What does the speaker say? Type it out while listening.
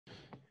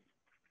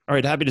All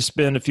right, happy to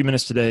spend a few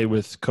minutes today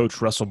with Coach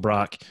Russell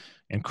Brock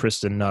and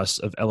Kristen Nuss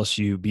of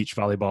LSU Beach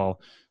Volleyball.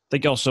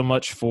 Thank y'all so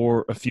much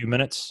for a few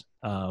minutes.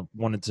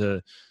 Wanted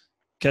to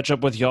catch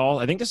up with y'all.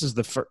 I think this is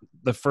the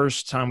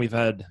first time we've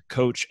had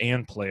coach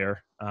and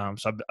player.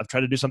 So I've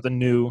tried to do something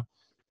new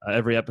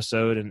every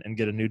episode and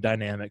get a new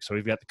dynamic. So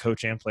we've got the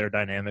coach and player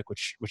dynamic,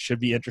 which should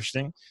be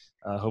interesting.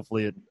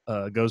 Hopefully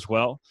it goes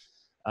well.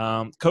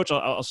 Coach,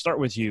 I'll start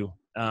with you.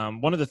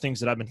 One of the things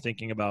that I've been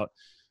thinking about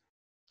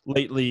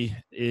lately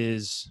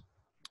is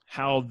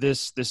how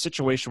this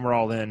situation we're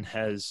all in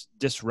has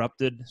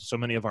disrupted so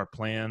many of our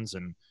plans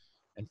and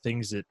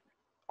things that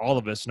all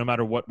of us, no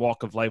matter what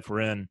walk of life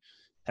we're in,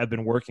 have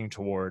been working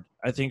toward.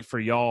 I think for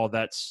y'all,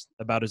 that's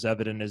about as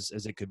evident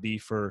as it could be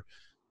for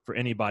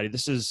anybody.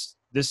 This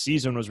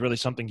season was really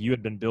something you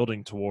had been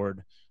building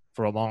toward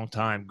for a long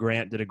time.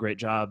 Grant did a great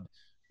job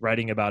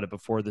writing about it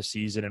before the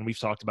season, and we've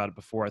talked about it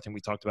before. I think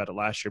we talked about it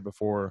last year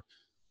before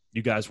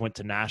you guys went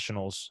to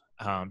nationals.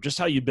 Just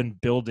how you've been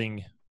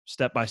building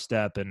step by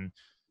step, and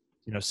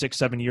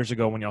 6-7 years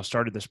ago when y'all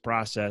started this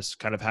process,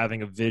 kind of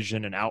having a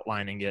vision and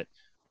outlining it,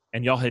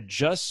 and y'all had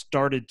just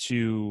started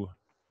to,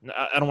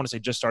 I don't want to say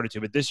just started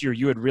to, but this year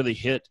you had really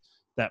hit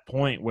that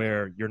point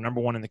where you're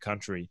number one in the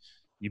country.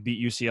 You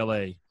beat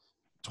UCLA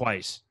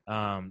twice.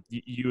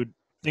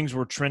 Things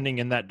were trending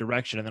in that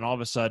direction, and then all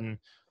of a sudden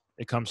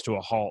it comes to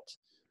a halt.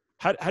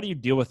 How do you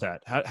deal with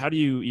that? How do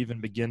you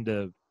even begin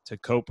to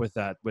cope with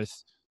that, with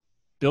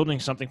building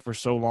something for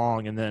so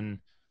long and then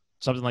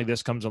something like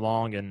this comes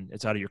along and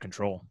it's out of your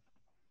control?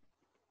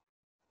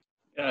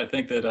 Yeah, I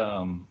think that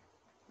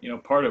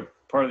part of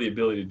the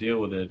ability to deal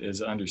with it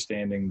is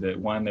understanding that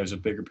one, there's a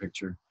bigger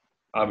picture.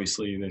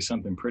 Obviously, there's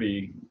something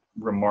pretty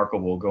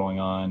remarkable going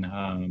on.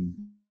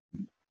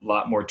 A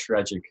lot more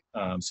tragic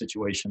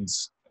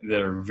situations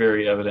that are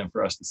very evident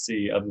for us to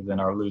see, other than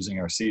our losing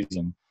our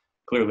season.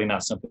 Clearly,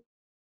 not something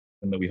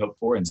that we hoped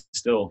for, and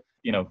still,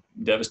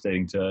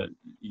 devastating to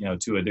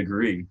a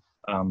degree.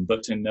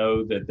 But to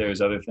know that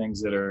there's other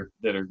things that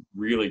are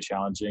really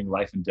challenging,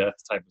 life and death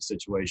type of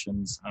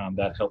situations,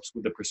 that helps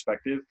with the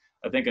perspective.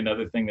 I think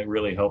another thing that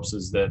really helps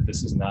is that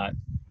this is not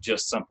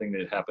just something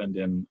that happened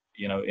in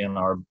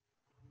our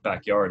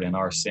backyard, in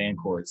our sand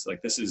courts.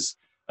 Like, this is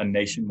a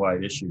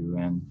nationwide issue,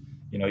 and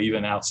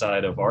even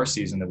outside of our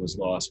season that was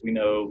lost, we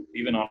know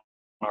even on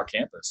our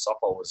campus,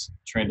 softball was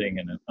trending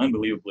in an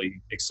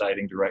unbelievably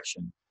exciting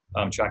direction.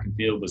 Track and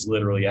field was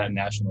literally at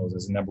nationals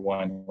as the number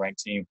one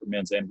ranked team for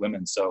men's and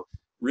women's. So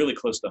really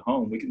close to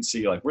home, we can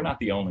see we're not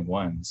the only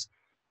ones.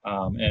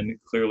 And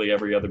clearly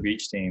every other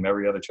beach team,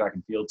 every other track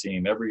and field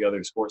team, every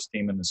other sports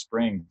team in the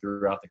spring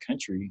throughout the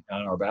country,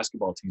 and our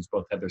basketball teams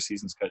both had their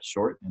seasons cut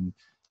short and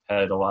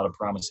had a lot of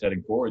promise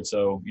heading forward.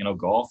 So,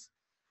 golf,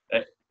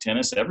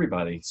 tennis,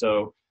 everybody.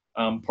 So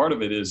part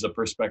of it is a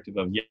perspective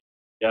of,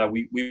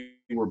 we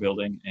were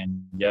building,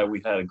 and we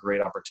had a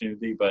great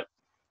opportunity, but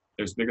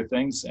there's bigger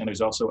things, and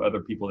there's also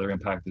other people that are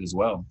impacted as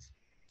well.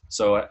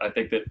 So I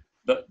think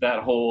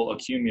that whole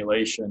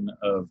accumulation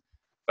of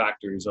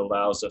factors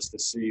allows us to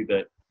see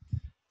that,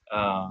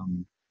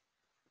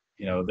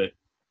 that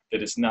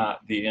it's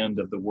not the end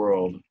of the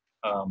world,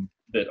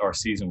 that our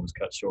season was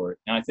cut short.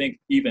 And I think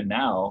even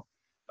now,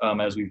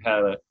 as we've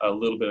had a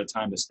little bit of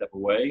time to step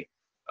away,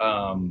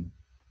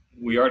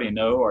 we already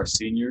know our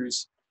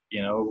seniors,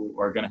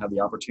 are going to have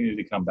the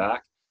opportunity to come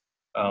back.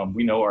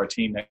 We know our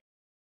team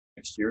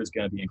next year is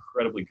going to be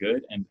incredibly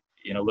good. And,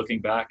 looking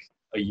back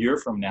a year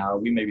from now,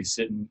 we may be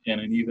sitting in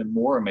an even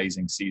more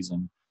amazing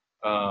season,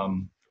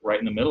 right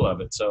in the middle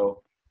of it.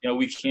 So,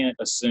 we can't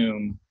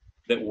assume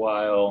that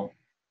while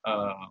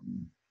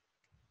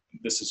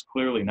this is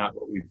clearly not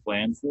what we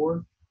planned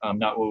for,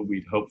 not what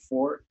we'd hoped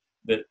for,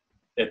 that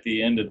at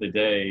the end of the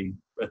day,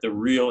 at the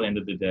real end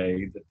of the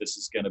day, that this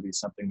is going to be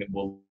something that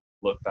we'll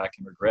look back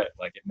and regret.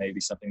 Like, it may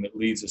be something that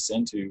leads us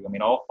into,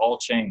 all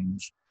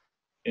change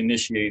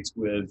initiates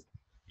with,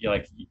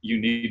 you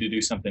need to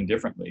do something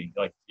differently.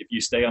 Like, if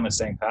you stay on the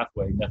same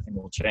pathway, nothing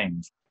will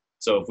change.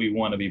 So if we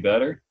want to be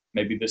better,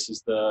 maybe this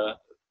is the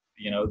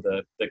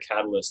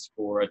catalyst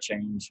for a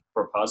change,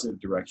 for a positive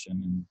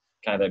direction, and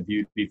kind of that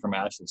beauty from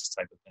ashes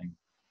type of thing.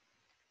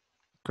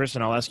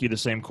 Kristen, I'll ask you the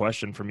same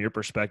question from your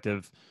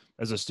perspective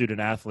as a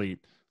student athlete,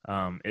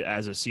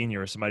 as a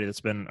senior, as somebody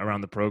that's been around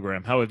the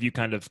program. How have you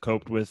kind of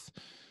coped with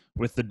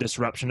the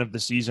disruption of the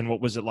season? What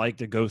was it like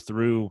to go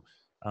through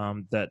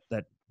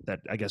that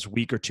I guess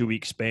week or 2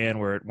 week span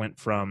where it went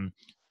from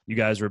you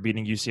guys were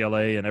beating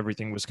UCLA and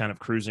everything was kind of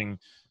cruising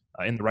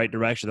in the right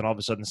direction, then all of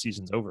a sudden the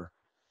season's over?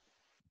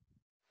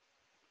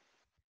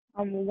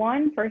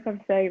 First I'd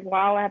say,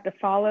 wow, I have to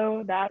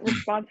follow that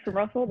response from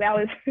Russell. That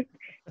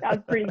was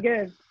pretty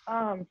good.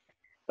 But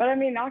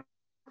not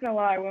gonna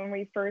lie, when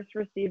we first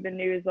received the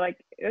news, it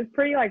was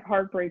pretty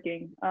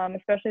heartbreaking.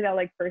 Especially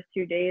that first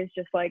 2 days,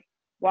 just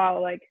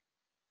wow,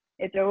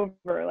 it's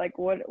over.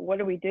 What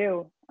do we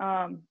do?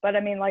 But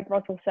like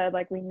Russell said,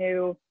 we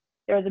knew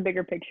there was a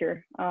bigger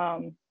picture,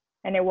 and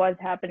it was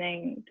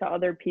happening to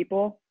other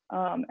people.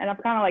 And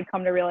I've kind of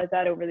come to realize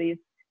that over these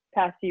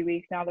past few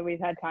weeks, now that we've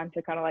had time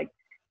to kind of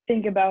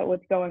think about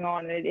what's going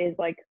on. And it is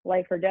like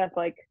life or death.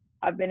 Like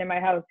I've been in my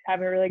house,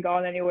 haven't really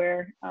gone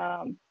anywhere.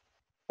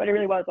 But it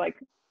really was like,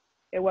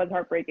 it was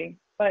heartbreaking,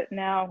 but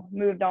now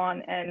moved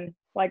on. And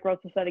like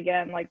Russell said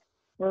again, like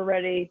we're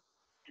ready.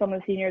 Some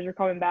of the seniors are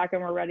coming back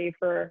and we're ready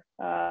for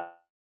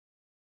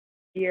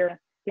year,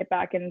 get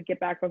back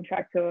on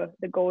track to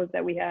the goals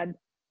that we had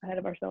ahead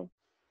of ourselves.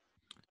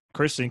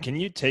 Kristen, can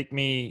you take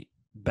me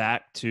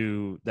back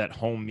to that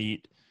home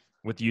meet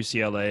with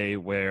UCLA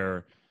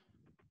where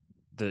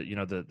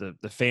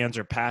the fans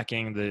are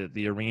packing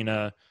the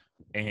arena,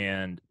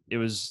 and it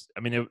was, I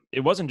mean, it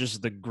wasn't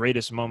just the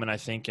greatest moment I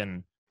think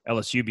in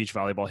LSU beach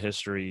volleyball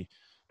history.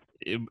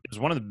 It was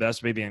one of the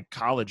best maybe in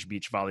college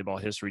beach volleyball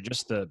history.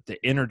 Just the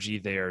energy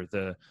there,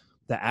 the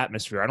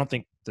atmosphere. I don't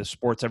think the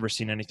sport's ever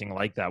seen anything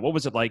like that. What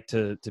was it like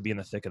to be in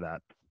the thick of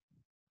that?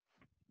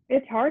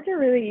 It's hard to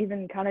really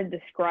even kind of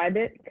describe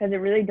it because it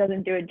really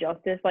doesn't do it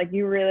justice. Like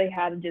you really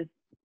had to just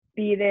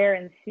be there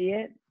and see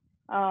it.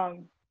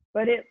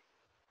 But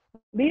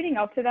leading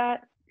up to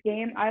that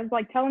game, I was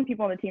like telling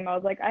people on the team, I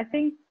was like, I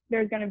think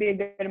there's going to be a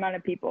good amount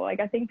of people. Like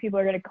I think people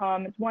are going to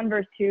come. It's 1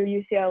 versus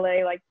 2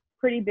 UCLA, like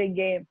pretty big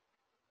game.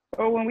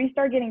 But when we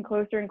start getting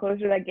closer and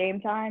closer to that game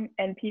time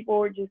and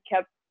people just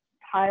kept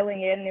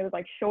piling in and it was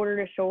like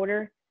shoulder to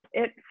shoulder,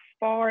 it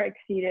far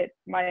exceeded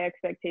my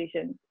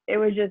expectations. It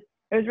was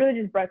really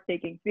just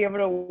breathtaking to be able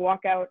to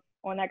walk out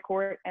on that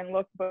court and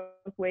look both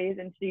ways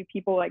and see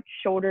people like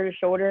shoulder to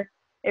shoulder.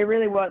 It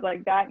really was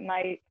like that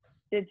night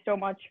did so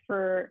much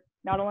for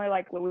not only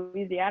like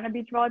Louisiana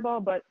beach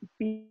volleyball, but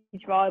beach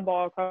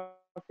volleyball across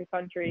the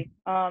country.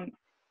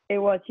 It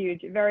was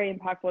huge, very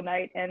impactful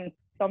night, and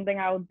something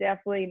I will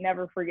definitely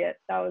never forget.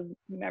 That was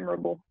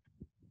memorable.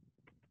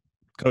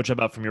 Coach, how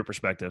about from your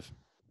perspective?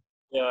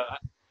 Yeah,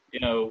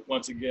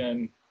 once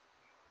again,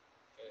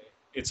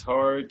 it's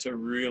hard to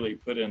really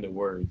put into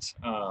words.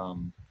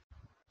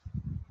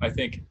 I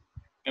think,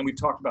 and we've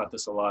talked about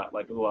this a lot,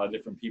 like with a lot of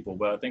different people,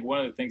 but I think one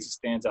of the things that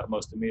stands out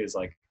most to me is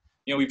like,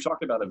 we've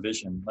talked about a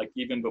vision, like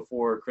even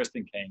before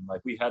Kristen came,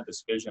 like we had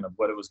this vision of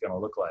what it was going to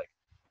look like.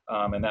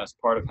 And that's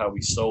part of how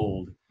we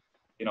sold,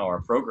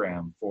 our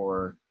program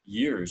for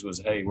years was,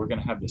 hey, we're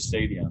going to have the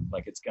stadium.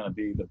 Like it's going to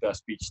be the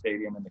best beach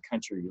stadium in the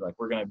country. Like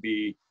we're going to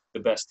be the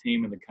best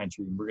team in the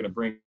country. We're going to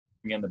bring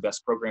in the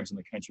best programs in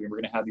the country. And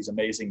we're going to have these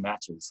amazing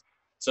matches.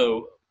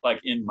 So like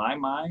in my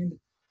mind,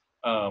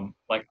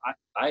 like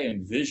I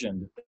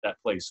envisioned that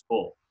place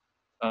full.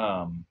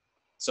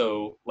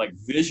 So like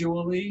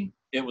visually,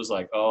 it was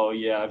like, oh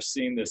yeah, I've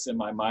seen this in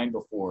my mind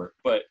before.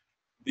 But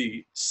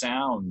the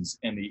sounds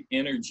and the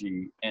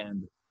energy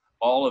and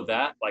all of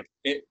that, like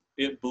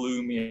it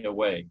blew me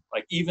away.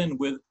 Like even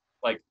with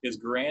like as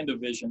grand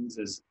of visions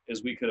as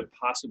we could have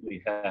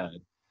possibly had,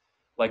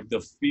 like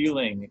the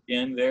feeling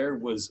in there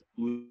was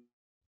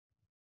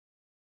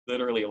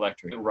literally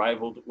electric. It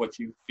rivaled what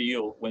you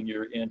feel when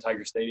you're in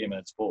Tiger Stadium and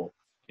it's full,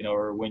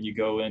 or when you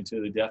go into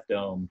the Deaf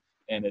Dome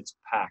and it's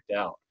packed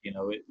out.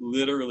 It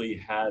literally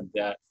had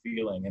that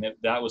feeling, and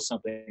that was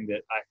something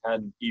that I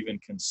hadn't even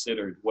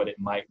considered what it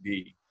might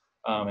be,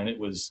 and it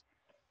was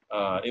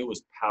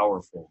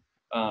powerful.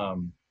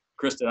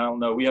 Kristen, I don't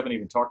know, we haven't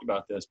even talked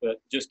about this,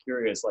 but just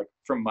curious, like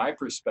from my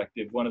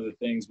perspective, one of the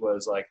things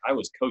was like I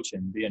was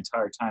coaching the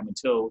entire time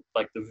until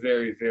like the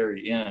very,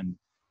 very end,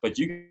 but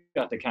you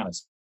got to kind of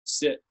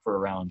sit for a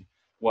round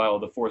while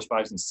the 4s,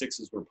 5s, and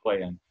 6s were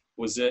playing.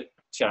 Was it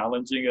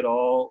challenging at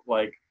all,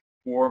 like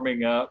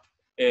warming up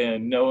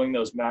and knowing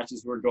those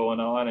matches were going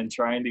on and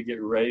trying to get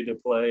ready to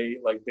play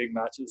like big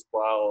matches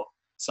while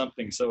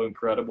something so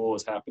incredible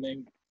was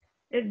happening?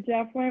 It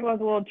definitely was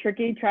a little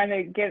tricky trying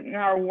to get in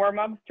our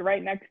warm-ups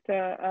right next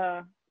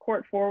to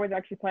court 4 was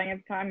actually playing at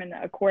the time, and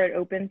a court had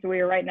opened, so we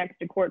were right next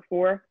to court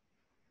 4.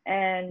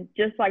 And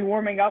just like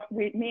warming up,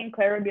 me and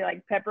Claire would be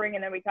like peppering,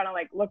 and then we kind of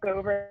like look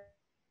over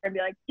and be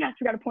like, yes,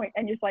 we got a point,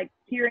 and just like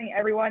hearing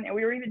everyone. And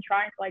we were even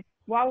trying to, like,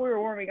 while we were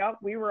warming up,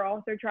 we were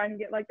also trying to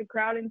get like the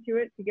crowd into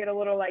it to get a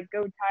little like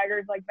go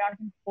Tigers like back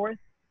and forth.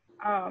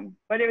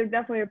 But it was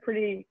definitely a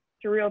pretty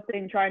surreal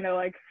thing trying to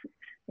like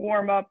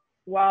warm up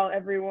while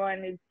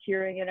everyone is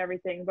cheering and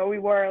everything. But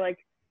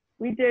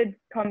we did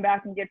come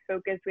back and get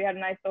focused. We had a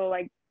nice little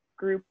like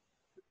group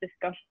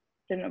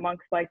discussion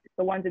amongst like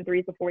the 1s and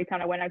 3s before we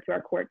kind of went out to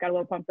our court, got a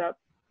little pumped up.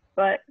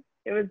 But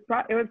it was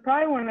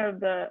probably one of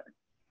the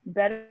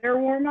better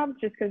warm-ups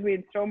just because we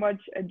had so much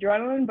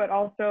adrenaline, but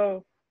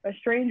also a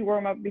strange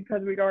warm-up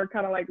because we were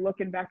kind of like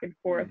looking back and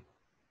forth.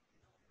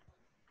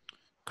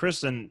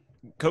 Kristen,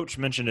 Coach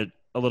mentioned it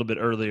a little bit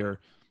earlier,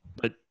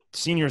 but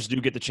seniors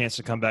do get the chance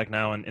to come back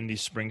now in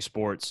these spring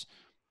sports.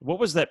 What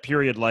was that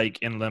period like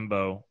in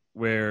limbo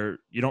where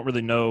you don't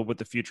really know what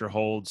the future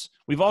holds?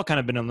 We've all kind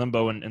of been in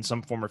limbo in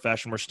some form or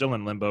fashion. We're still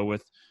in limbo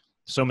with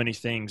so many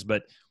things,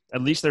 but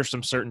at least there's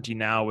some certainty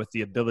now with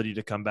the ability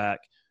to come back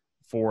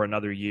for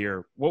another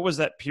year. What was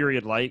that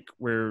period like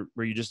where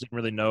you just didn't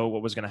really know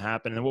what was going to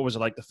happen? And what was it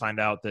like to find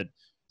out that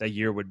that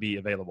year would be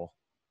available?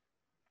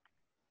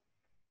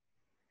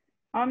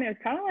 It was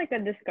kind of like a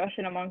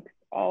discussion amongst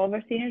all of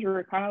our seniors. We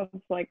were kind of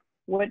just like,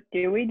 what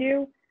do we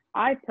do?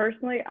 I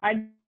personally,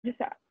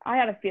 I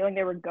had a feeling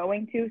they were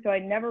going to, so I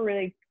never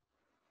really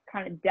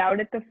kind of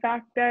doubted the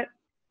fact that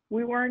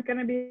we weren't going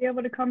to be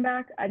able to come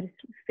back. I just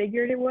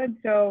figured it would.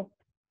 So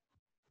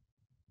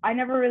I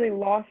never really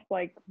lost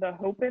like the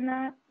hope in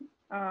that.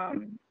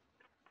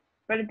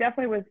 But it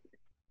definitely was,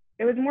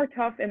 it was more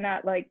tough in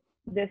that like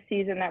this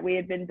season that we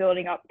had been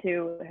building up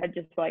to had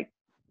just like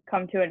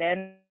come to an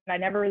end. I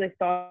never really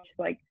thought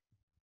like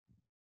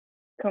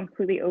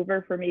completely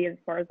over for me as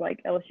far as like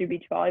LSU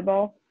beach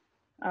volleyball.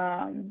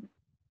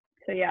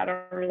 So yeah,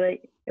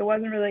 it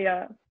wasn't really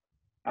I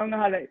don't know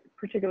how to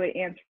particularly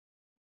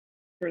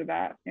answer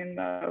that in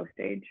the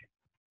stage.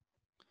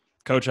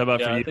 Coach, how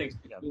about for you? I think,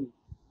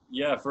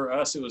 for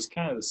us, it was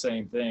kind of the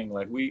same thing.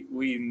 Like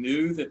we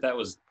knew that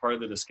was part of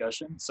the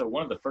discussion. So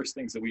one of the first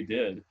things that we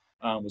did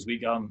was we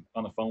got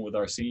on the phone with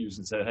our seniors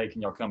and said, hey,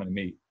 can y'all come and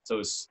meet? So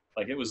it's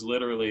like, it was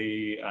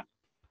literally,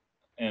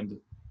 and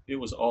it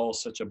was all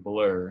such a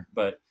blur,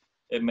 but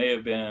it may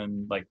have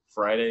been like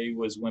Friday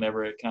was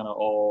whenever it kind of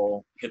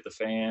all hit the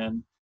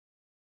fan.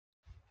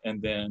 And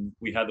then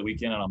we had the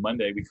weekend, and on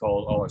Monday we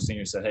called all our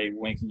seniors and said, hey,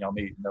 when can y'all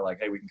meet? And they're like,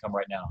 hey, we can come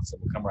right now. So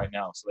we'll come right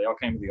now. So they all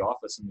came to the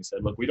office and we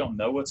said, look, we don't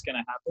know what's going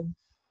to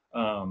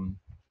happen.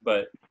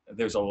 But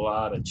there's a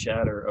lot of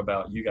chatter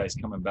about you guys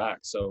coming back.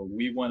 So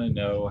we want to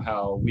know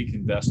how we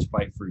can best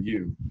fight for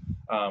you.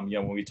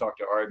 When we talk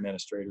to our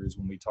administrators,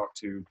 when we talk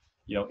to,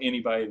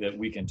 anybody that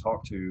we can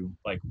talk to,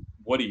 like,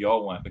 what do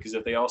y'all want? Because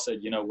if they all said,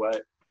 you know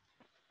what,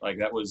 like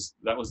that was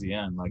the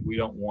end. Like, we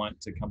don't want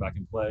to come back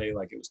and play.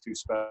 Like, it was too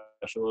special.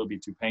 It'll be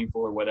too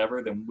painful or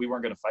whatever. Then we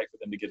weren't going to fight for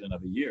them to get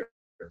another year.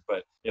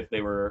 But if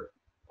they were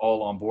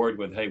all on board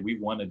with, hey, we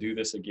want to do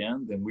this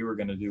again, then we were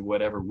going to do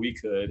whatever we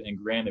could. And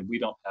granted, we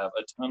don't have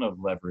a ton of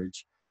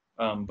leverage,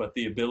 but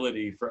the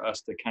ability for us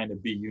to kind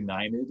of be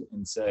united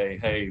and say,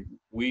 hey,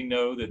 we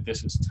know that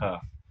this is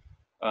tough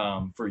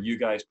for you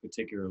guys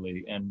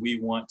particularly, and we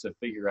want to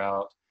figure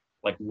out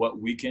like what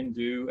we can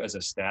do as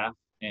a staff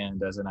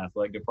and as an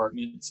athletic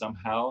department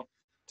somehow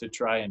to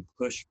try and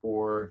push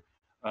for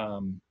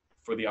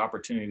the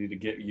opportunity to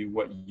get you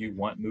what you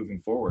want moving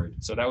forward.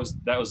 So that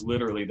was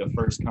literally the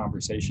first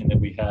conversation that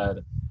we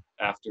had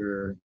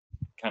after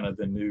kind of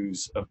the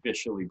news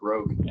officially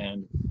broke.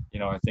 And,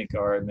 I think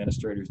our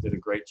administrators did a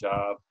great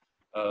job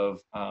of,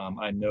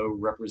 I know,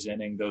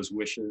 representing those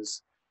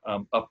wishes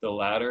up the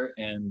ladder,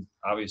 and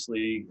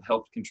obviously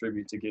helped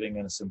contribute to getting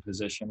in some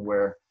position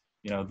where,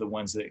 the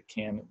ones that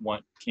can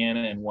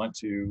and want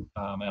to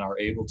and are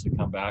able to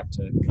come back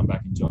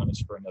and join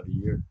us for another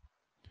year.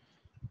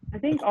 I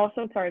think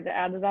also, sorry to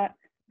add to that,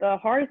 the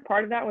hardest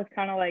part of that was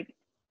kind of like,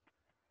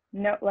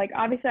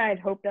 obviously I had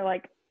hoped that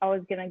like I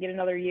was going to get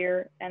another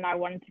year and I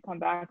wanted to come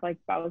back, like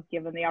if I was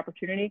given the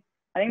opportunity.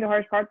 I think the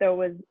hardest part though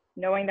was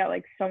knowing that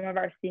like some of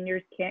our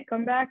seniors can't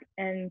come back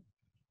and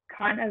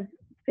kind of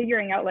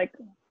figuring out like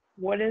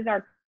what is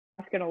our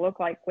class going to look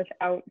like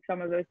without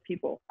some of those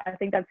people. I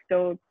think that's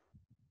still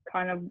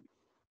kind of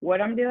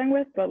what I'm dealing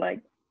with, but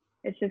like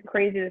it's just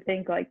crazy to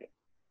think like,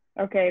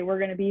 okay, we're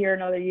going to be here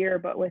another year,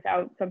 but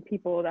without some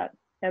people that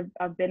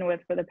I've been with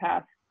for the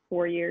past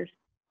 4 years.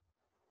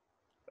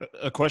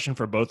 A question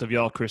for both of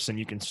y'all. Kristen,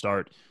 you can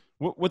start.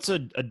 What's a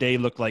day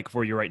look like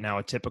for you right now,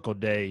 a typical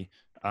day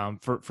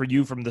for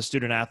you from the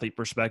student athlete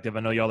perspective?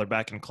 I know y'all are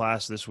back in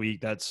class this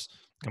week. That's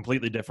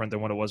completely different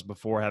than what it was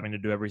before, having to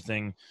do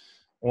everything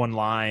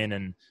online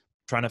and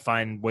trying to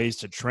find ways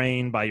to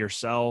train by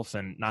yourself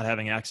and not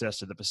having access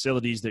to the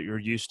facilities that you're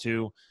used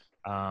to,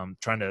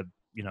 trying to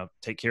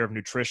take care of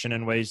nutrition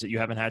in ways that you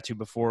haven't had to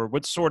before.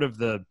 What's sort of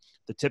the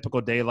typical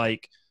day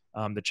like,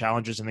 the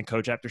challenges? And then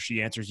coach, after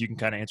she answers, you can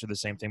kind of answer the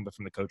same thing, but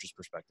from the coach's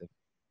perspective.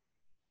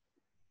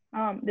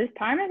 This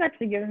time has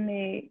actually given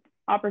me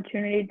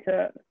opportunity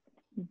to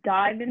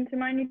dive into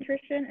my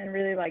nutrition and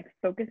really like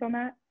focus on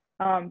that.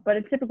 But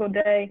a typical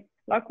day,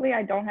 luckily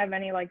I don't have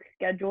any like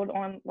scheduled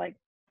on like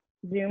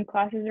Zoom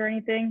classes or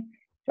anything.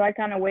 So I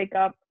kind of wake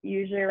up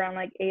usually around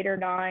like 8 or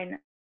 9.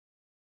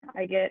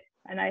 I get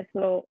a nice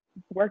little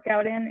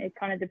workout in. It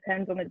kind of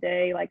depends on the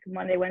day. Like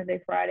Monday,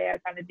 Wednesday, Friday, I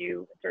kind of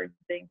do a certain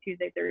thing.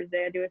 Tuesday,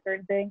 Thursday, I do a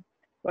certain thing.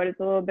 But it's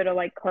a little bit of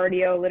like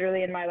cardio.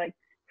 Literally in my like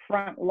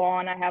front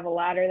lawn, I have a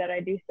ladder that I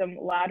do some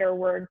ladder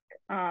work.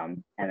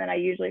 And then I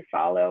usually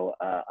follow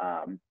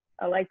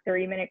a like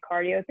 30-minute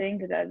cardio thing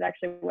because that's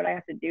actually what I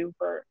have to do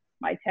for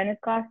my tennis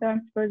class that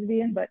I'm supposed to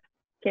be in, but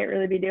can't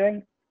really be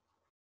doing.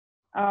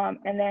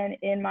 And then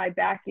in my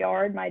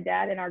backyard, my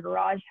dad in our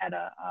garage had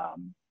a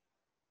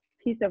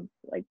piece of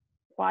like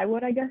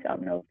plywood, I guess. I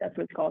don't know if that's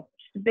what it's called.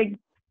 Just a big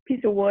piece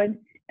of wood.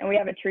 And we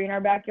have a tree in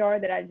our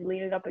backyard that I just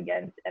lean it up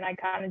against. And I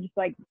kind of just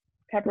like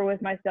pepper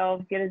with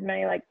myself, get as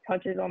many like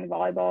touches on the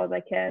volleyball as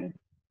I can.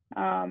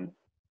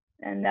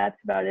 And that's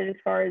about it as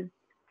far as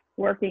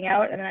working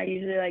out. And then I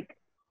usually like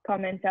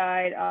come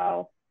inside,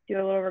 I'll do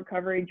a little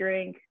recovery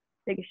drink,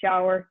 take a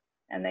shower,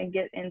 and then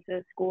get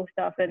into school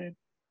stuff and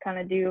kind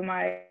of do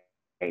my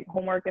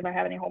homework if I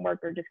have any homework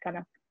or just kind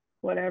of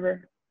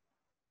whatever.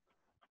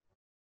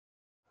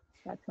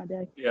 That's my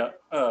day. Yeah.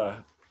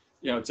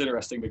 It's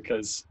interesting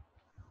because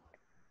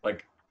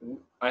like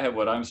I have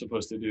what I'm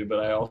supposed to do, but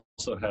I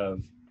also have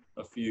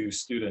a few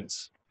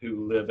students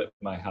who live at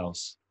my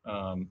house.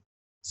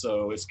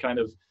 So it's kind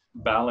of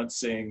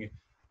balancing,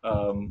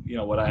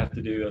 what I have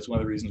to do. That's one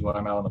of the reasons why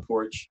I'm out on the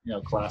porch.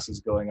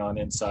 Classes going on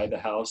inside the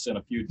house in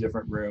a few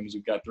different rooms.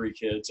 We've got 3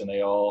 kids, and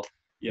they all,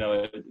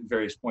 at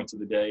various points of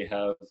the day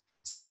have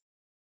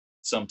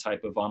some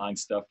type of online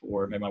stuff,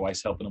 or maybe my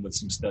wife's helping them with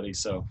some study.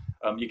 So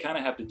you kind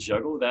of have to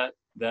juggle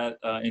that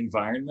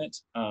environment,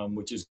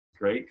 which is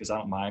great because I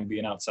don't mind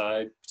being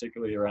outside,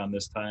 particularly around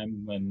this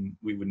time when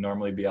we would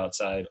normally be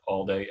outside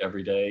all day,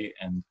 every day.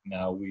 And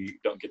now we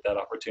don't get that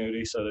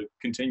opportunity. So to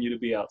continue to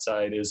be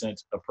outside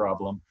isn't a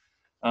problem.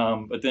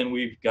 But then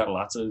we've got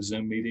lots of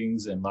Zoom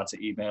meetings and lots of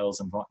emails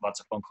and lots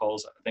of phone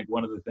calls. I think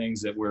one of the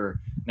things that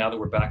now that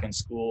we're back in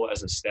school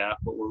as a staff,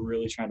 what we're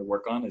really trying to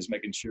work on is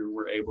making sure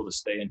we're able to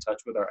stay in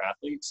touch with our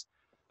athletes.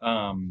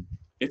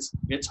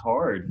 It's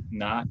hard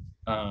not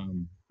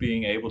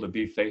being able to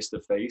be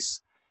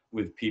face-to-face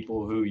with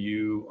people who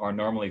you are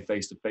normally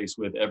face-to-face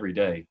with every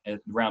day. And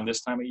around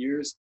this time of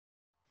years,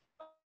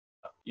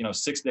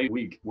 6 days a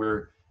week,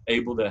 we're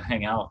able to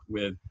hang out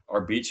with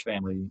our beach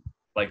family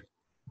like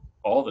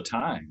all the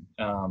time.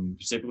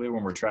 Particularly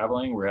when we're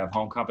traveling, we have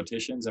home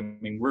competitions. I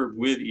mean, we're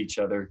with each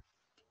other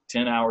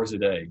 10 hours a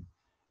day.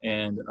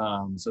 And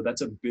so that's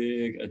a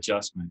big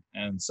adjustment.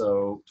 And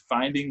so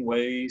finding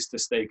ways to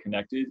stay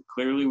connected.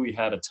 Clearly, we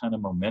had a ton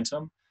of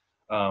momentum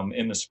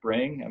in the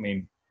spring. I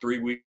mean, 3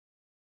 weeks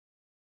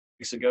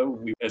ago,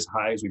 we were as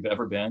high as we've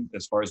ever been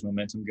as far as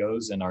momentum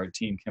goes in our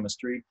team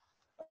chemistry.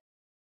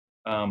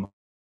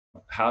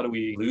 How do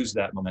we lose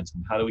that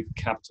momentum? How do we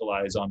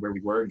capitalize on where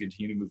we were and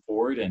continue to move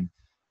forward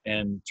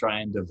and try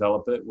and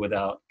develop it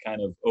without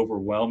kind of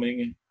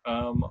overwhelming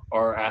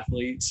our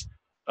athletes,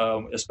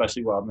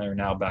 especially while they're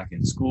now back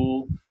in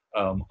school.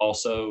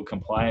 Also,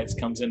 compliance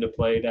comes into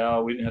play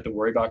now. We didn't have to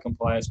worry about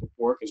compliance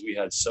before because we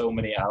had so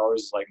many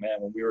hours. Like,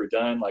 man, when we were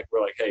done, we're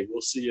like, hey,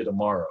 we'll see you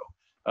tomorrow.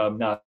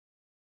 Not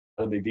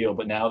a big deal.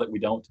 But now that we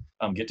don't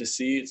get to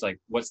see, it's like,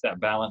 what's that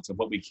balance of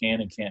what we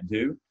can and can't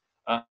do?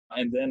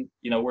 And then,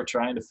 we're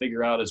trying to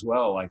figure out as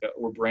well,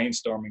 we're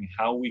brainstorming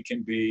how we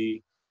can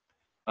be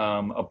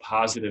a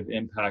positive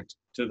impact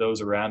to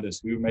those around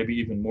us who may be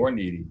even more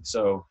needy.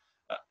 So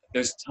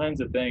there's tons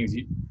of things.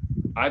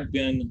 I've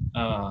been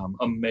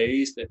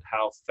amazed at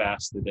how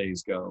fast the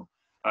days go.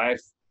 I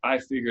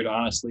figured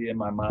honestly in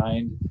my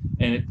mind,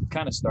 and it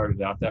kind of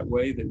started out that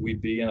way, that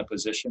we'd be in a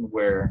position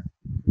where,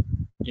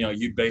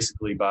 you'd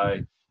basically by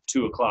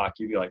 2 o'clock,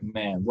 you'd be like,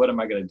 man, what am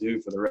I going to do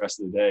for the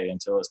rest of the day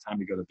until it's time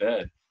to go to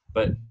bed?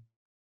 But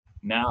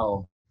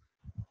now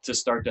to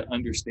start to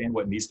understand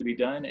what needs to be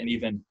done, and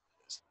even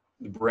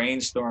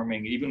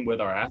brainstorming even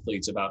with our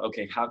athletes about,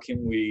 okay, how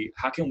can we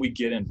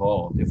get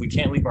involved? If we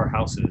can't leave our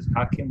houses,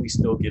 how can we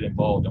still get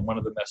involved? And one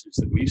of the messages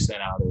that we've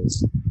sent out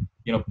is,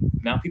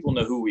 now people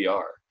know who we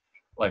are.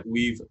 Like,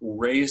 we've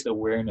raised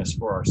awareness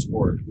for our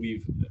sport.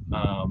 We've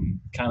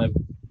kind of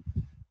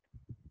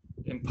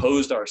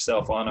imposed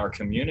ourselves on our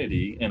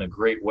community in a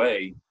great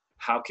way.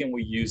 How can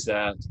we use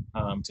that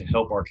to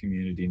help our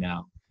community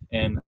now?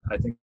 And I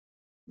think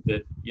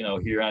that,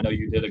 here, I know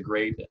you did a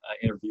great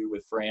interview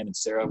with Fran and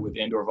Sarah with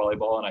indoor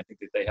volleyball, and I think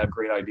that they have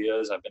great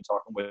ideas. I've been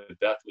talking with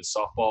Beth with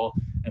softball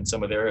and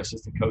some of their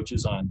assistant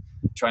coaches on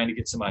trying to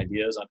get some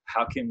ideas on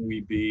how can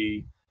we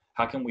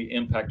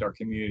impact our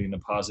community in a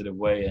positive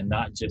way, and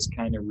not just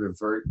kind of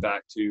revert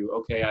back to,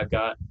 okay, I've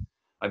got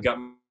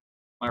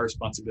my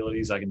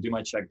responsibilities, I can do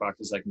my check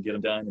boxes, I can get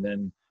them done, and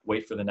then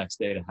wait for the next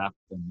day to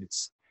happen.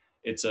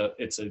 It's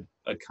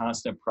a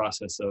constant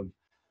process of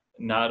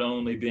not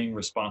only being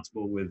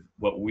responsible with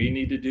what we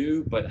need to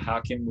do, but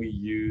how can we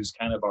use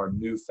kind of our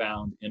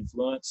newfound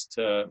influence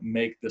to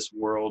make this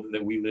world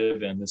that we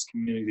live in, this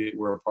community that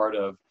we're a part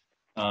of,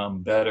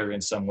 better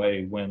in some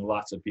way when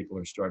lots of people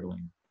are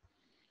struggling.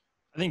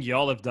 I think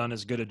y'all have done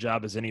as good a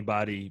job as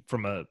anybody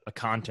from a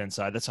content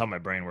side. That's how my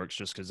brain works,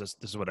 just because this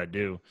is what I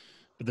do.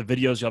 But the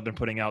videos y'all been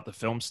putting out, the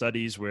film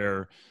studies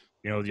where,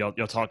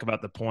 y'all talk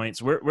about the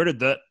points. Where did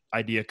that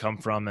idea come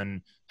from,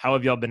 and how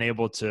have y'all been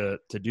able to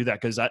do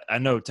that? Because I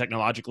know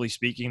technologically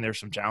speaking, there's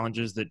some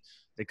challenges that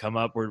come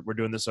up. We're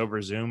doing this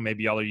over Zoom.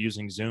 Maybe y'all are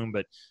using Zoom,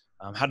 but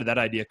how did that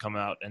idea come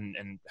out,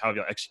 and how have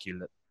y'all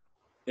executed it?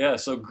 Yeah,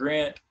 so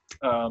Grant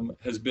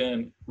has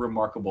been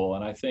remarkable,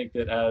 and I think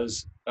that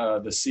as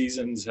the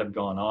seasons have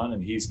gone on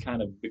and he's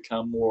kind of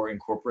become more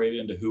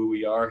incorporated into who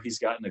we are, he's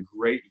gotten a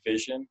great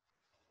vision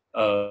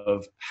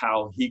of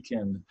how he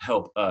can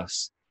help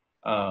us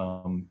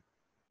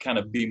kind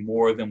of be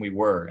more than we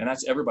were. And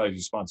that's everybody's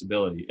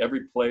responsibility.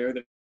 Every player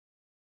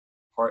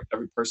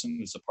every person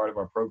that's a part of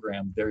our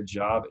program, their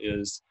job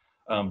is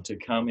to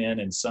come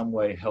in some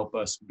way help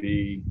us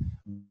be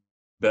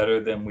better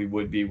than we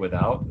would be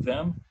without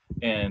them.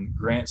 And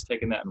Grant's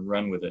taken that and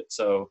run with it.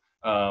 So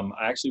I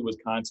actually was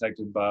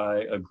contacted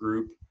by a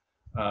group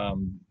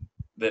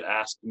that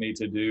asked me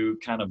to do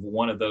kind of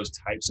one of those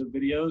types of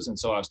videos. And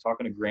so I was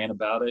talking to Grant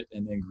about it.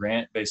 And then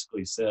Grant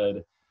basically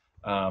said,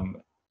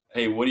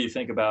 hey, what do you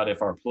think about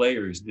if our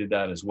players did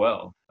that as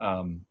well?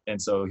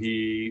 And so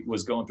he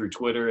was going through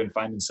Twitter and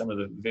finding some of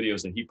the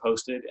videos that he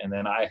posted. And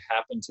then I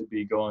happened to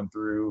be going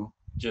through,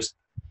 just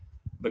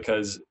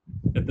because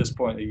at this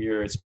point in the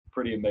year, it's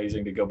pretty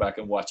amazing to go back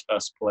and watch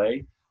us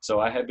play. So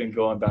I had been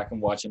going back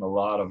and watching a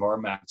lot of our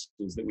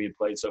matches that we had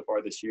played so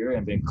far this year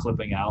and been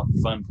clipping out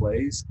fun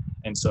plays.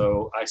 And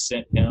so I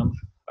sent him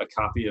a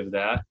copy of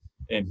that,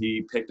 and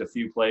he picked a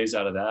few plays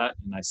out of that,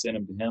 and I sent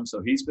them to him.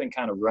 So he's been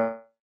kind of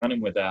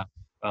running with that.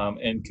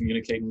 And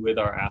communicating with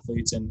our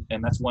athletes. And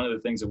that's one of the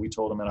things that we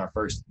told them in our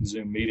first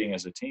Zoom meeting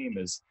as a team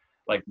is,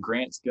 like,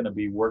 Grant's going to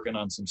be working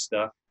on some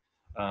stuff.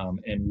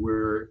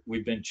 And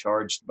we've been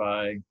charged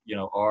by,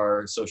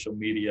 our social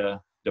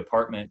media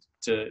department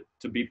to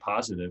be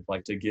positive,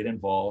 like to get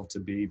involved,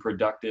 to be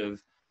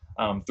productive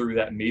through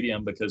that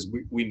medium, because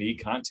we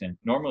need content.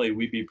 Normally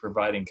we'd be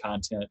providing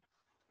content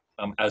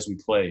as we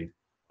played.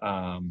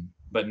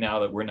 But now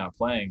that we're not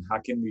playing, how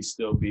can we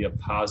still be a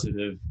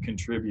positive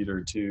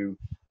contributor to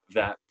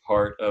that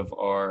part of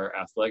our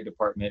athletic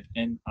department?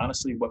 And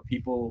honestly, what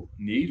people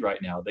need right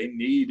now, they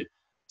need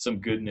some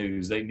good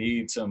news. They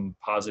need some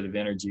positive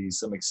energy,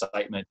 some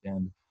excitement.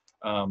 And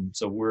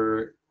so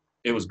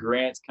it was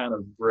Grant's kind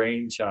of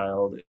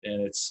brainchild,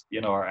 and it's,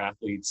 our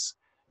athletes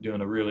doing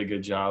a really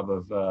good job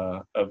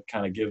of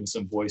kind of giving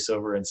some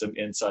voiceover and some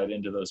insight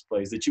into those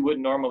plays that you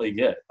wouldn't normally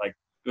get. Like,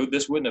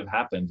 this wouldn't have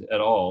happened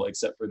at all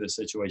except for this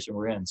situation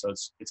we're in. So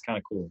it's kind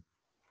of cool.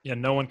 Yeah,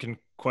 no one can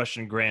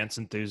question Grant's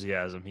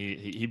enthusiasm.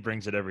 He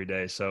brings it every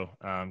day. So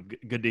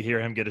good to hear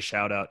him get a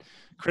shout out.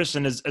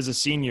 Kristen, as a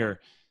senior,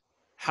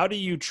 how do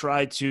you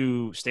try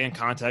to stay in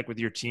contact with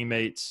your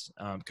teammates,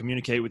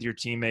 communicate with your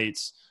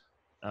teammates,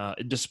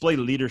 display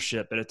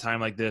leadership at a time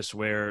like this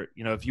where,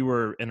 if you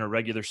were in a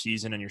regular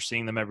season and you're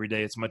seeing them every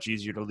day, it's much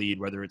easier to lead,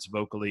 whether it's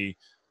vocally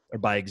or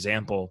by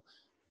example.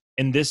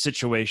 In this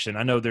situation,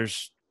 I know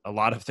there's a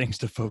lot of things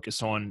to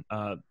focus on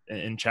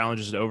and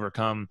challenges to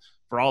overcome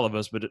for all of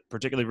us, but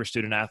particularly for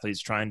student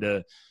athletes trying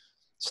to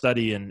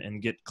study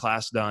and get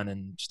class done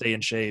and stay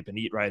in shape and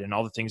eat right and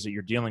all the things that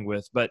you're dealing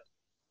with. But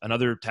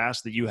another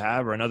task that you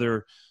have, or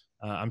another,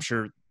 I'm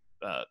sure,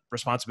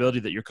 responsibility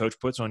that your coach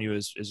puts on you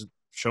is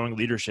showing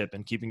leadership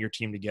and keeping your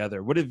team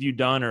together. What have you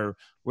done, or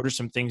what are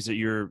some things that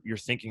you're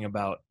thinking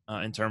about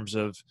in terms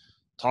of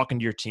talking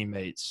to your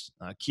teammates,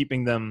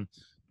 keeping them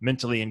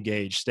mentally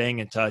engaged, staying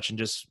in touch, and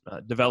just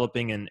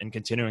developing and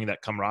continuing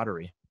that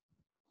camaraderie?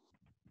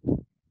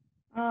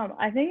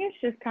 I think it's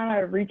just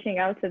kind of reaching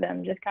out to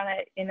them, just kind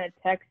of in a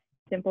text,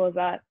 simple as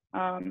that.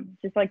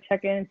 Just like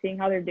checking in and seeing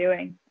how they're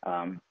doing,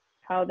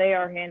 how they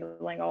are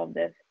handling all of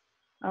this.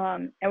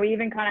 And we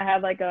even kind of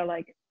have like a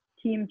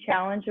team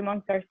challenge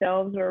amongst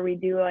ourselves where we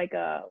do like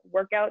a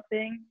workout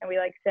thing, and we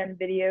like send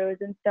videos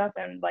and stuff,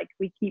 and like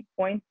we keep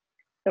points.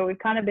 So we've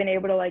kind of been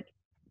able to like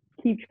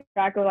keep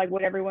track of like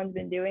what everyone's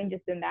been doing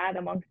just in that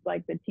amongst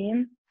like the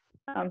team.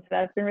 So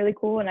that's been really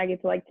cool, and I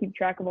get to like keep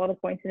track of all the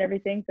points and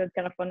everything. So it's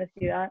kind of fun to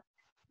see that.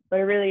 But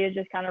it really is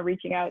just kind of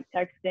reaching out,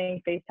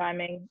 texting,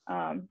 FaceTiming,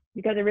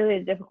 because it really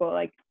is difficult.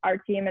 Like, our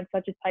team is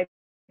such a tight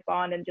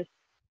bond, and just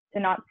to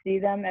not see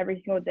them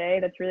every single day,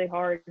 that's really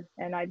hard.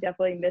 And I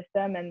definitely miss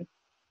them, and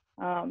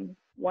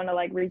want to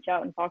like reach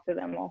out and talk to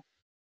them all.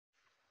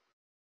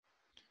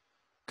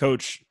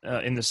 Coach,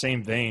 in the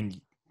same vein,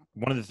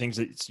 one of the things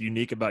that's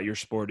unique about your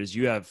sport is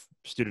you have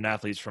student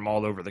athletes from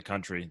all over the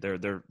country.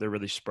 They're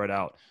really spread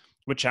out.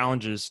 What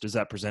challenges does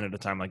that present at a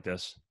time like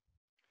this?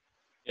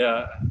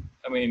 Yeah,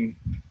 I mean,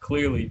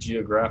 clearly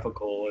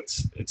geographical,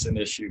 it's an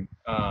issue.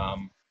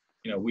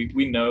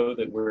 We know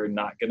that we're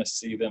not going to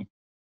see them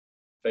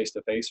face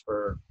to face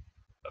for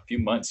a few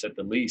months at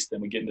the least,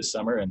 and we get into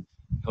summer, and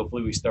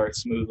hopefully we start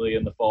smoothly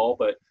in the fall.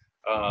 But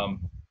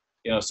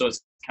so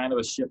it's kind of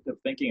a shift of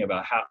thinking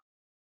about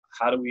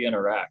how do we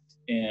interact.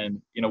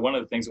 And one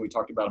of the things that we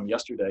talked about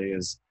yesterday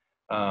is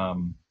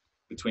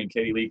between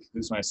Katie Leak,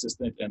 who's my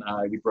assistant, and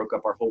I, we broke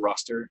up our whole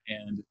roster,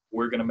 and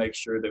we're going to make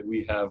sure that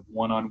we have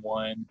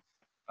one-on-one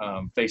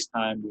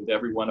FaceTime with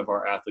every one of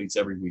our athletes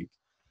every week.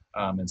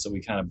 And so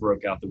we kind of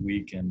broke out the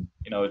week, and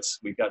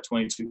we've got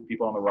 22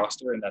 people on the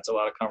roster, and that's a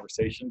lot of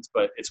conversations,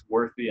 but it's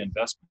worth the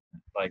investment.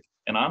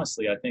 And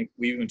honestly, I think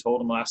we even told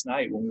them last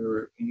night when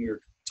we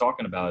were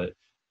talking about it.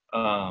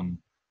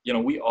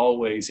 We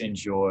always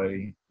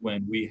enjoy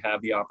when we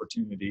have the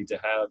opportunity to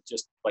have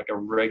just like a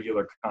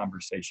regular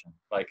conversation,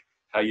 like,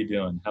 how you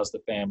doing? How's the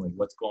family?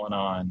 What's going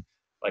on?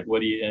 Like,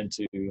 what are you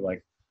into?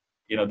 Like,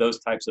 those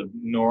types of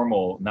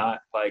normal, not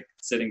like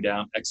sitting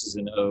down X's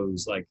and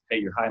O's, like, hey,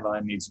 your high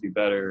line needs to be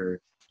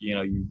better.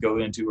 You go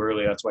in too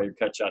early, that's why your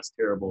cut shot's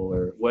terrible,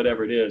 or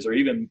whatever it is, or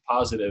even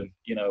positive,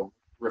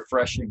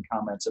 refreshing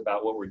comments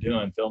about what we're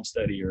doing, film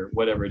study or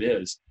whatever it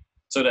is.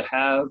 So to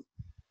have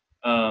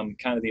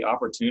kind of the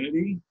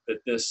opportunity that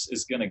this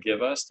is going to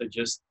give us to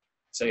just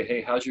say,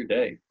 hey, how's your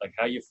day? Like,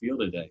 how you feel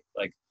today?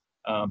 Like,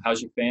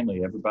 how's your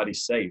family?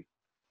 Everybody's safe.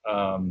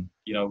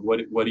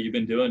 What have you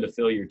been doing to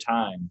fill your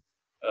time?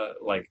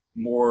 Like,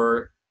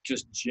 more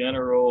just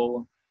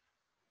general,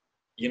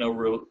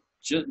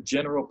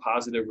 general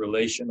positive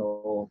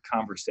relational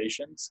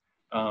conversations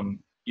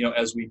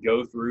as we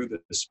go through the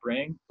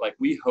spring, like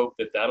we hope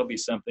that that'll be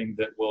something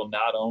that will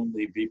not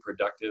only be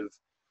productive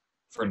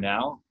for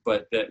now,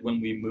 but that when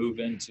we move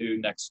into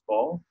next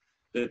fall,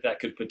 that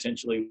could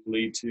potentially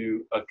lead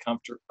to a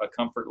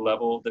comfort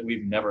level that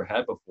we've never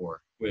had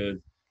before with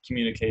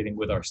communicating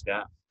with our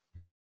staff.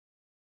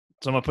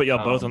 So I'm gonna put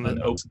y'all both on An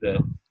the. openness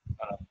that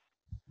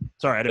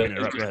Sorry, I didn't mean to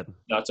interrupt. Go ahead.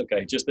 That's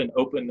okay. Just an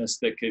openness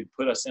that could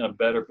put us in a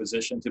better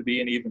position to be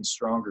an even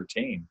stronger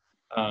team.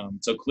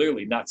 So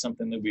clearly not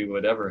something that we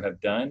would ever have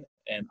done.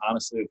 And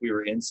honestly, if we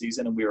were in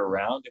season and we were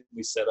around and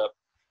we set up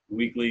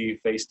weekly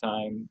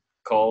FaceTime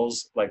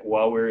calls like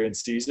while we're in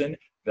season,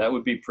 that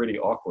would be pretty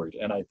awkward.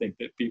 And I think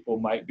that people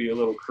might be a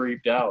little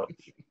creeped out.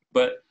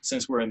 But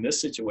since we're in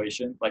this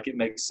situation, like it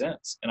makes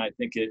sense. And I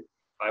think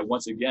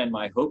once again,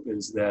 my hope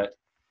is that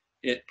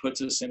it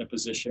puts us in a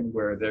position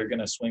where they're going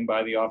to swing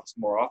by the office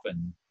more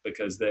often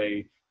because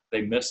they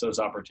miss those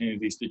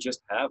opportunities to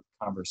just have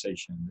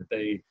conversation, that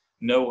they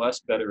know us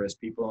better as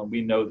people and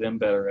we know them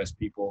better as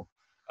people.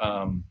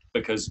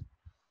 Because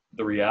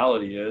the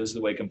reality is,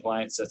 the way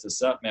compliance sets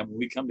us up, man, when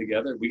we come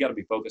together, we got to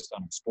be focused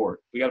on our sport.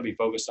 We got to be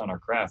focused on our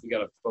craft. We got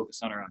to focus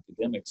on our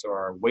academics or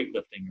our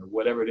weightlifting or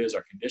whatever it is,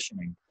 our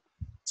conditioning.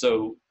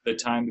 So the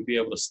time to be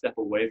able to step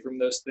away from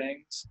those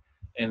things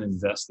and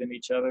invest in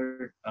each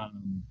other,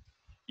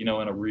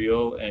 in a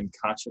real and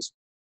conscious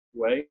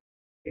way,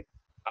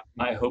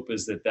 my hope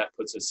is that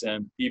puts us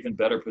in even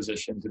better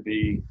position to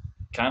be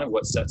kind of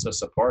what sets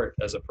us apart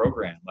as a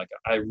program. Like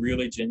I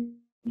really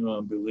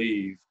genuinely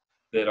believe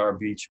that our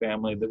beach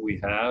family that we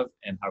have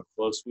and how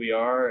close we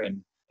are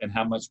and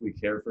how much we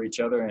care for each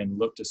other and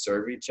look to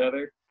serve each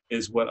other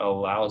is what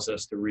allows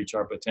us to reach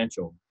our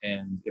potential.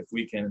 And if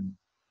we can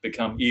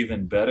become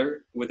even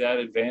better with that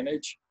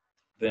advantage,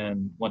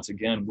 then once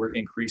again, we're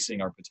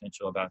increasing our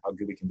potential about how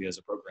good we can be as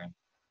a program.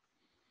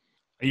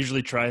 I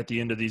usually try at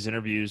the end of these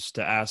interviews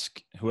to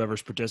ask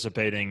whoever's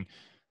participating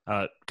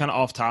kind of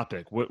off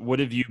topic. What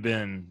have you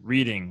been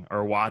reading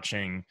or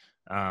watching?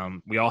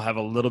 We all have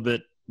a little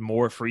bit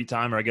more free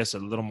time, or I guess a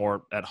little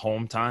more at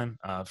home time.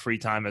 Free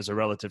time is a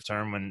relative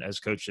term when, as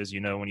coaches,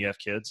 when you have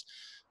kids.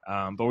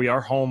 But we are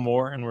home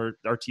more, and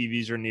our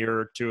TVs are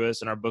nearer to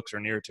us and our books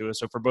are nearer to us.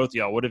 So for both of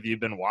y'all, what have you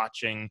been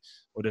watching?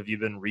 What have you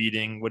been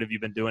reading? What have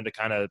you been doing to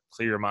kind of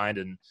clear your mind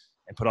and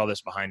put all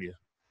this behind you?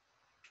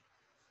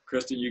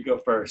 Kristen, you go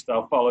first.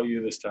 I'll follow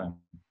you this time.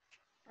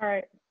 All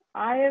right.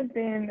 I have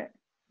been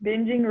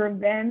binging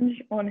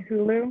Revenge on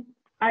Hulu.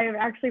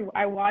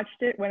 I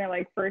watched it when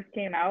it first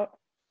came out,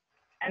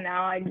 and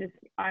now I'm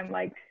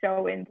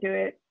so into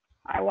it.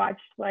 I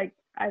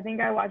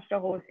think I watched a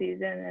whole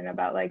season in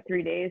about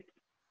 3 days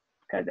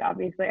because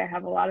obviously I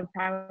have a lot of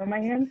time on my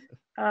hands.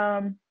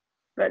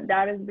 But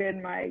that has been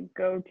my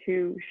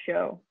go-to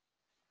show.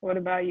 What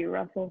about you,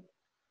 Russell?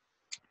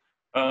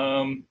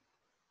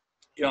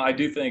 I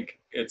do think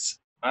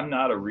I'm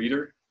not a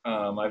reader.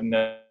 I've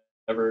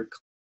never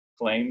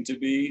claimed to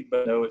be,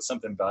 but I know it's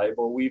something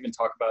valuable. We even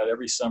talk about it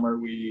every summer.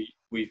 We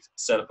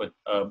set up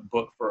a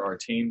book for our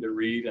team to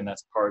read, and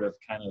that's part of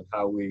kind of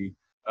how we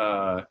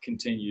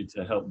continue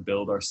to help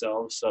build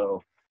ourselves.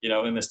 So,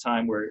 in this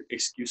time where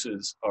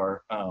excuses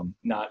are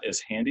not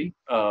as handy,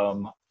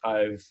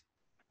 I've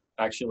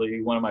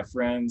actually, one of my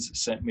friends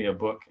sent me a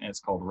book, and it's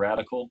called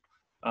Radical.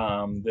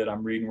 That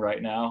I'm reading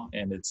right now,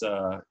 and it's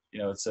a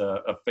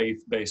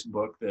faith-based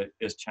book that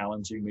is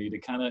challenging me to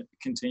kind of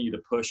continue to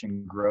push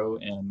and grow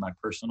in my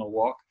personal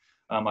walk.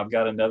 I've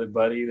got another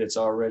buddy that's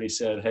already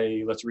said,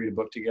 "Hey, let's read a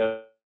book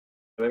together."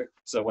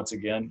 So once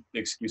again, the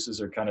excuses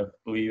are kind of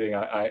leaving.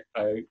 I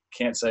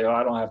can't say, "Oh,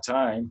 I don't have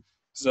time."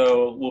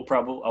 So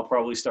I'll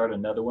probably start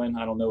another one.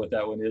 I don't know what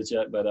that one is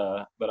yet, but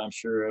I'm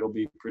sure it'll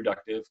be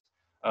productive.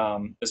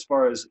 As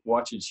far as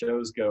watching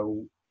shows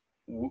go,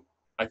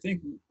 I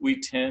think we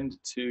tend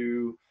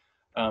to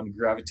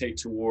gravitate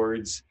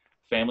towards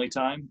family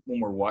time when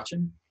we're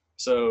watching.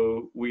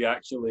 So we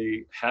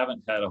actually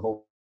haven't had a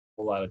whole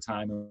lot of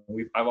time.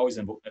 I've always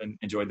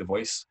enjoyed The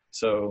Voice.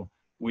 So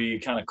we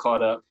kind of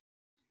caught up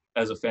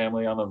as a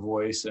family on The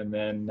Voice. And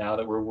then now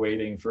that we're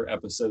waiting for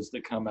episodes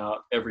to come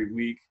out every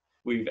week,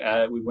 we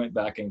went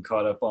back and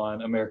caught up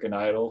on American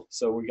Idol.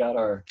 So we got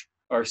our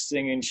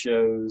singing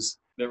shows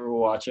that we're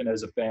watching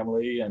as a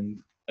family.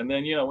 And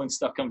then, when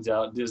stuff comes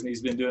out,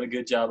 Disney's been doing a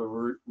good job of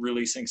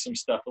releasing some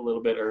stuff a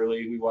little bit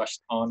early. We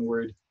watched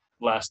Onward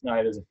last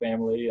night as a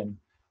family, and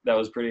that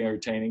was pretty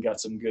entertaining. Got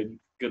some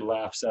good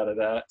laughs out of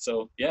that.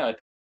 So, yeah, I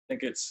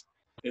think it's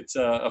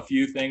a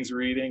few things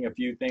reading, a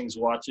few things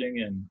watching,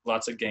 and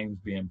lots of games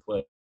being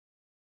played.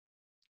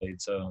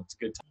 So it's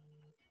a good time.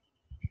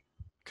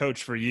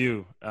 Coach, for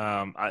you,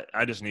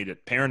 I just need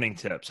it. Parenting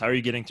tips. How are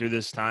you getting through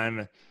this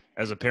time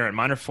as a parent?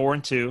 Mine are 4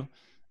 and 2.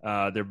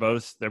 They're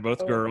both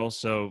girls.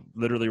 So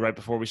literally right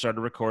before we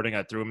started recording,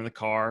 I threw them in the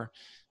car.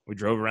 We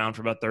drove around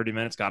for about 30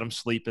 minutes, got them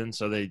sleeping.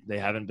 So they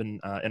haven't been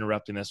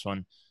interrupting this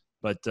one.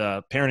 But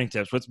parenting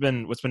tips, what's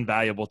been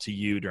valuable to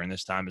you during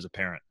this time as a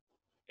parent?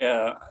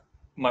 Yeah,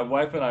 my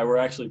wife and I were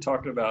actually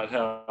talking about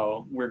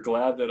how we're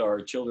glad that our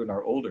children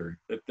are older,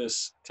 that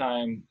this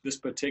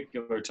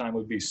particular time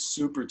would be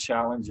super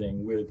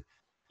challenging with,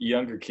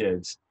 younger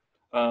kids.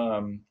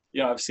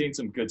 Yeah, I've seen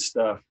some good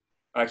stuff.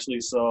 I actually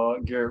saw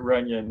Garrett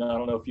Runyon. I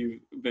don't know if you've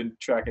been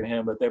tracking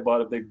him, but they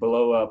bought a big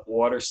blow up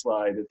water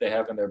slide that they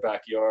have in their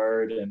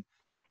backyard. And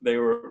we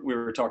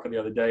were talking the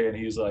other day, and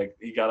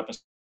he got up and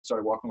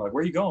started walking. Like,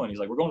 where are you going? He's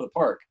like, we're going to the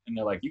park. And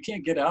they're like, you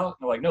can't get out. And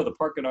they're like, no, the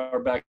park in our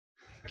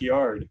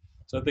backyard.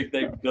 So I think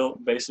they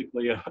built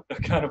basically a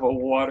kind of a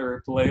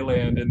water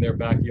playland in their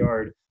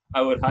backyard.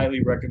 I would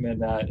highly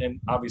recommend that. And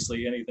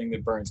obviously anything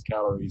that burns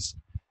calories,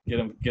 get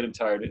them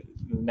tired.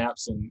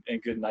 Naps and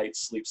good night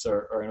sleeps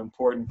are an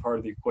important part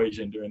of the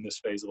equation during this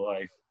phase of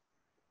life.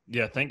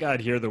 Yeah, thank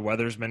God here the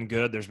weather's been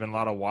good. There's been a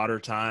lot of water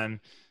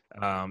time.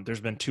 There's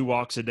been 2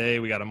 walks a day.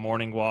 We got a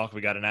morning walk.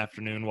 We got an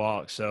afternoon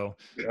walk. So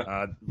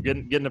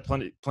getting to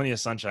plenty of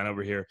sunshine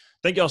over here.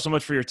 Thank you all so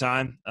much for your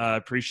time.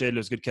 Appreciate it. It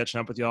was good catching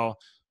up with y'all.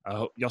 I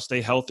hope y'all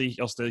stay healthy.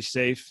 Y'all stay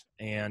safe,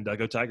 and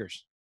go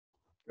Tigers.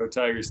 Go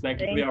Tigers.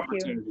 Thank you for the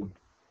opportunity.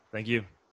 Thank you.